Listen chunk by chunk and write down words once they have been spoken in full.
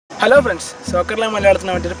Hello friends, Soccerla Malayalam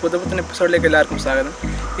മറ്റൊരു പുതുപുത്തൻ എപ്പിസോഡിലേക്ക് എല്ലാവർക്കും സ്വാഗതം.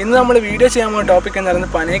 ഇന്ന് നമ്മൾ വീഡിയോ ചെയ്യാൻ പോകുന്ന ടോപ്പിക് എന്ന്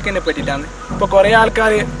പറയുന്നത് പനേക്കനെ പറ്റിയിട്ടാണ്. ഇപ്പോൾ കുറേ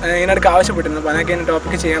ആൾക്കാർ ഇതിനടുക്ക് ആവശ്യപ്പെട്ടിരുന്നു പനേക്കനെ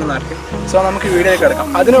ടോപ്പിക് ചെയ്യണമെന്നാർക്ക്. സോ നമുക്ക് വീഡിയോയിലേക്ക് കിടക്കാം.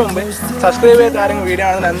 അതിനു മുമ്പ് സബ്സ്ക്രൈബ് ചെയ്ത ആരെങ്കിലും വീഡിയോ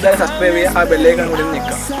ആണെങ്കിൽ എന്തായാലും സബ്സ്ക്രൈബ് ചെയ്യുക, ആ ബെല്ലൈക്കൺ കൂടി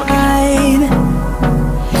നിൽക്കാം.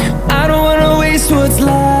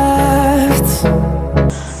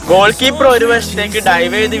 ഗോൾ കീപ്പർ ഒരു വശത്തേക്ക്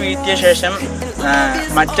ഡൈവ് ചെയ്ത് വീഴ്ത്തിയ ശേഷം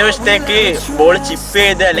മറ്റേ വശത്തേക്ക് ബോൾ ചിപ്പ്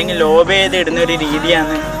ചെയ്ത് അല്ലെങ്കിൽ ലോബ് ചെയ്ത് ഇടുന്ന ഒരു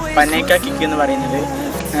രീതിയാണ് പന്നേക്ക കിക്ക് എന്ന് പറയുന്നത്.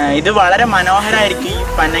 ഇത് വളരെ മനോഹരമായിരിക്കും ഈ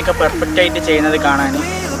പന്നേക്ക പെർഫെക്റ്റ് ആയിട്ട് ചെയ്യുന്നത് കാണാൻ.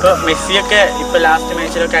 ഇപ്പോൾ മെസ്സിയൊക്കെ ഇപ്പോൾ ലാസ്റ്റ്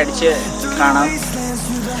മാച്ചിലൊക്കെ അടിച്ച് കാണാം.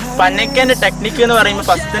 പന്നേക്കൻ്റെ ടെക്നിക്ക് എന്ന് പറയുമ്പോൾ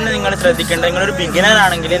ഫസ്റ്റ് തന്നെ നിങ്ങൾ ശ്രദ്ധിക്കേണ്ടത്, നിങ്ങളൊരു ബിഗിനർ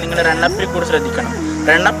ആണെങ്കിൽ നിങ്ങൾ റണ്ണപ്പിൽ കൂടി ശ്രദ്ധിക്കണം.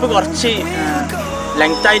 റണ്ണപ്പ് കുറച്ച്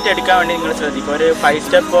ലെങ്ത് ആയിട്ട് എടുക്കാൻ വേണ്ടി നിങ്ങൾ ശ്രദ്ധിക്കുക. ഒരു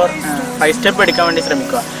 5 സ്റ്റെപ്പ് എടുക്കാൻ വേണ്ടി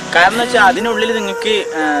ശ്രമിക്കുക. കാരണം എന്ന് വെച്ചാൽ അതിനുള്ളിൽ നിങ്ങൾക്ക്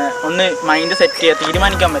ഒന്ന് മൈൻഡ് സെറ്റ് ചെയ്യുക,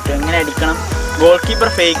 തീരുമാനിക്കാൻ പറ്റും എങ്ങനെ അടിക്കണം. ഗോൾ കീപ്പർ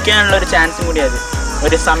ഫേക്ക് ചെയ്യാനുള്ള ഒരു ചാൻസും കൂടി അത്,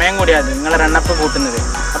 ഒരു സമയം കൂടി അത് നിങ്ങൾ റണ്ണപ്പ് കൂട്ടുന്നത്.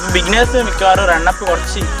 അപ്പോൾ ബിഗിനേഴ്സ് മിക്കവാറും റണ്ണപ്പ്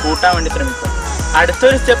കുറച്ച് കൂട്ടാൻ വേണ്ടി ശ്രമിക്കുക.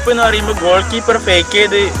 അടുത്തൊരു സ്റ്റെപ്പ് എന്ന് പറയുമ്പോൾ ഗോൾ കീപ്പർ ഫേക്ക്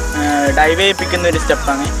ചെയ്ത് ഡൈവ് ചെയ്യിപ്പിക്കുന്ന ഒരു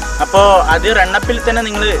സ്റ്റെപ്പാണ്. അപ്പോൾ അത് റണ്ണപ്പിൽ തന്നെ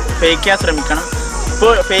നിങ്ങൾ ഫേക്ക് ചെയ്യാൻ ശ്രമിക്കണം.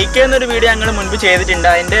 ഇപ്പോൾ ഫേക്ക് ചെയ്യുന്നൊരു വീഡിയോ ഞങ്ങൾ മുൻപ് ചെയ്തിട്ടുണ്ട്,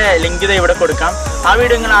 അതിൻ്റെ ലിങ്ക് ഇത് ഇവിടെ കൊടുക്കാം. ആ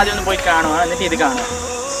വീഡിയോ നിങ്ങൾ ആദ്യം ഒന്ന് പോയി കാണുക, എന്നിട്ട് ഇത് കാണുക.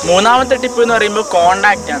 മൂന്നാമത്തെ ടിപ്പ് എന്ന് പറയുമ്പോൾ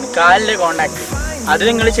കോണ്ടാക്റ്റ് ആണ്, കാലിലെ കോണ്ടാക്റ്റ്. അത്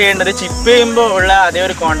നിങ്ങൾ ചെയ്യേണ്ടത് ചിപ്പ് ചെയ്യുമ്പോൾ ഉള്ള അതേ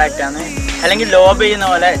ഒരു കോണ്ടാക്റ്റ് ആണ്, അല്ലെങ്കിൽ ലോബ് ചെയ്യുന്ന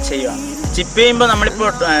പോലെ ചെയ്യുക. ചിപ്പ് ചെയ്യുമ്പോൾ നമ്മളിപ്പോൾ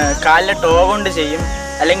കാലിലെ ടോ കൊണ്ട് ചെയ്യും,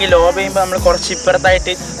 അല്ലെങ്കിൽ ലോബ് ചെയ്യുമ്പോൾ നമ്മൾ കുറച്ച്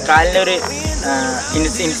ഇപ്പുറത്തായിട്ട് കാലിൻ്റെ ഒരു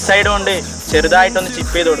ഇൻസൈഡ് കൊണ്ട് ചെറുതായിട്ടൊന്ന്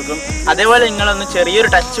ചിപ്പ് ചെയ്ത് കൊടുക്കും. അതേപോലെ നിങ്ങളൊന്ന് ചെറിയൊരു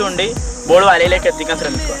ടച്ച് കൊണ്ട് ബോൾ വലയിലേക്ക് എത്തിക്കാൻ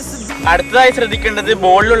ശ്രമിക്കുക. അടുത്തതായി ശ്രദ്ധിക്കേണ്ടത്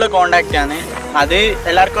ബോളിലുള്ള കോണ്ടാക്റ്റ് ആണ്. അത്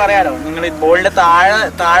എല്ലാവർക്കും അറിയാലോ. നിങ്ങൾ ബോളിൻ്റെ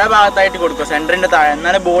താഴെ ഭാഗത്തായിട്ട് കൊടുക്കുക, സെൻറ്ററിൻ്റെ താഴെ.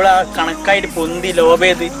 എന്നാലും ബോൾ കണക്കായിട്ട് പൊന്തി ലോബ്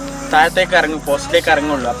ചെയ്ത് താഴത്തേക്ക് ഇറങ്ങും, പോസ്റ്റിലേക്ക്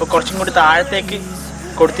ഇറങ്ങുള്ളൂ. അപ്പോൾ കുറച്ചും കൂടി താഴത്തേക്ക്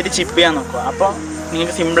കൊടുത്തിട്ട് ചിപ്പ് ചെയ്യാൻ നോക്കുക. അപ്പോൾ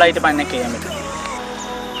നിങ്ങൾക്ക് സിമ്പിളായിട്ട് പന്നൊക്കെ ചെയ്യാൻ പറ്റും.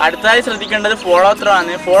 അടുത്തതായി ശ്രദ്ധിക്കേണ്ടത് ഫോളോ ത്രോ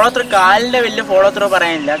ആണ്. ഫോളോ ത്രോ കാലിൻ്റെ വലിയ ഫോളോ ത്രോ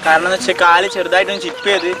പറയാനില്ല. കാരണം എന്ന് വെച്ചാൽ കാല് ചെറുതായിട്ടൊന്ന് ചിപ്പ്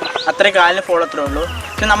ചെയ്ത് അത്രേ കാലിന് ഫോളോ ത്രോ ഉള്ളൂ.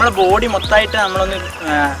 പക്ഷെ നമ്മളെ ബോഡി മൊത്തമായിട്ട് നമ്മളൊന്ന്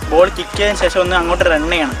ബോൾ കിക്ക് ചെയ്തതിന് ശേഷം ഒന്ന് അങ്ങോട്ട് റൺ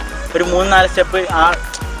ചെയ്യണം. ഒരു 3-4 സ്റ്റെപ്പ്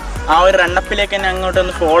ആ ഒരു റണ്ണപ്പിലേക്ക് തന്നെ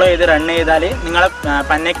അങ്ങോട്ടൊന്ന് ഫോളോ ചെയ്ത് റൺ ചെയ്താൽ നിങ്ങളെ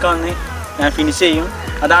പന്നൊക്കെ ഒന്ന് ഫിനിഷ് ചെയ്യും.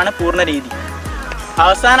 അതാണ് പൂർണ്ണ രീതി.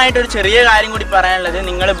 അവസാനമായിട്ടൊരു ചെറിയ കാര്യം കൂടി പറയാനുള്ളത്,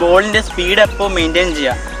 നിങ്ങൾ ബോളിൻ്റെ സ്പീഡ് എപ്പോൾ മെയിൻറ്റെയിൻ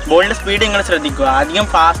ചെയ്യുക. ബോളിൻ്റെ സ്പീഡ് നിങ്ങൾ ശ്രദ്ധിക്കുക. അധികം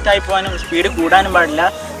ഫാസ്റ്റായി പോകാനും സ്പീഡ് കൂടാനും പാടില്ല,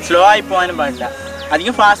 സ്ലോ ആയി പോകാനും പാടില്ല.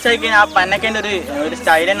 അധികം ഫാസ്റ്റായി കഴിഞ്ഞാൽ ആ പന്നക്കേൻ്റെ ഒരു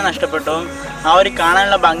സ്റ്റൈൽ തന്നെ നഷ്ടപ്പെട്ടു, ആ ഒരു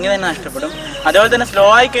കാണാനുള്ള ഭംഗി തന്നെ നഷ്ടപ്പെടും. അതുപോലെ തന്നെ സ്ലോ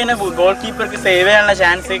ആയി കഴിഞ്ഞാൽ ഗോൾ കീപ്പർക്ക് സേവ് ചെയ്യാനുള്ള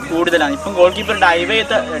ചാൻസ് കൂടുതലാണ്. ഇപ്പം ഗോൾ കീപ്പർ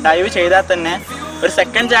ഡൈവ് ചെയ്താൽ തന്നെ ഒരു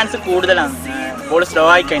സെക്കൻഡ് ചാൻസ് കൂടുതലാണ് ബോൾ സ്ലോ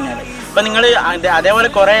ആയി കഴിഞ്ഞാൽ. അപ്പം നിങ്ങൾ അതേപോലെ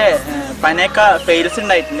കുറേ പനേക്ക ഫെയിൽസ്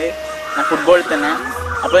ഉണ്ടായിട്ടുണ്ട് ഫുട്ബോളിൽ തന്നെ.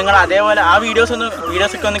 അപ്പോൾ നിങ്ങൾ അതേപോലെ ആ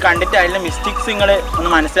വീഡിയോസൊക്കെ ഒന്ന് കണ്ടിട്ട് അതിലെ മിസ്റ്റേക്സ് നിങ്ങൾ ഒന്ന്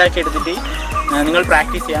മനസ്സിലാക്കി എടുത്തിട്ട് നിങ്ങൾ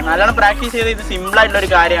പ്രാക്ടീസ് ചെയ്യുക. നല്ലോണം പ്രാക്ടീസ് ചെയ്ത് ഇത്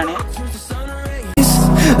സിമ്പിളായിട്ടുള്ളൊരു കാര്യമാണ്.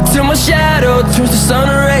 Till my shadow turns to sun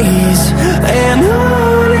rays, and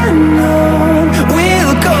on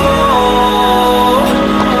we'll go,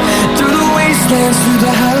 through the wastelands, through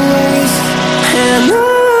the highways, and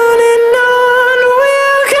on we'll go.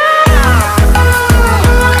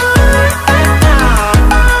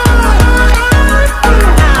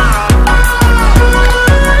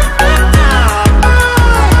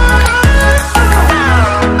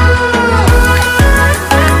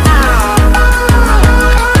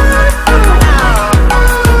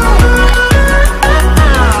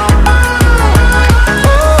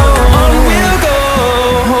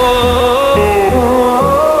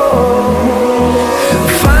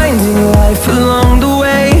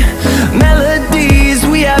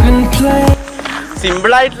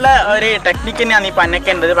 സിമ്പിളായിട്ടുള്ള ഒരു ടെക്നിക്ക് തന്നെയാണ് ഈ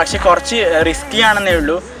പന്നക്കേണ്ടത്, പക്ഷെ കുറച്ച് റിസ്കി ആണെന്നേ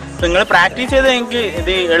ഉള്ളൂ. നിങ്ങൾ പ്രാക്ടീസ് ചെയ്ത് നിങ്ങൾക്ക്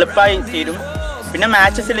ഇത് എളുപ്പമായി തീരും. പിന്നെ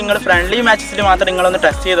മാച്ചസിൽ നിങ്ങൾ ഫ്രണ്ട്ലി മാച്ചസിൽ മാത്രം നിങ്ങളൊന്ന്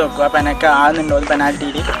ടെസ്റ്റ് ചെയ്ത് നോക്കുക പന്നക്ക ആകുന്നുണ്ടോ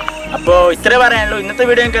പെനാൽറ്റിയിൽ. അപ്പോൾ ഇത്രേ പറയാനുള്ളൂ. ഇന്നത്തെ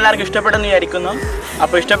വീഡിയോ നിങ്ങൾക്ക് എല്ലാവർക്കും ഇഷ്ടപ്പെട്ടെന്ന് വിചാരിക്കുന്നു.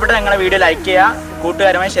 അപ്പോൾ ഇഷ്ടപ്പെട്ട നിങ്ങളുടെ വീഡിയോ ലൈക്ക് ചെയ്യുക,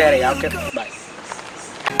 കൂട്ടുകാരുമായി ഷെയർ ചെയ്യുക. ഓക്കെ.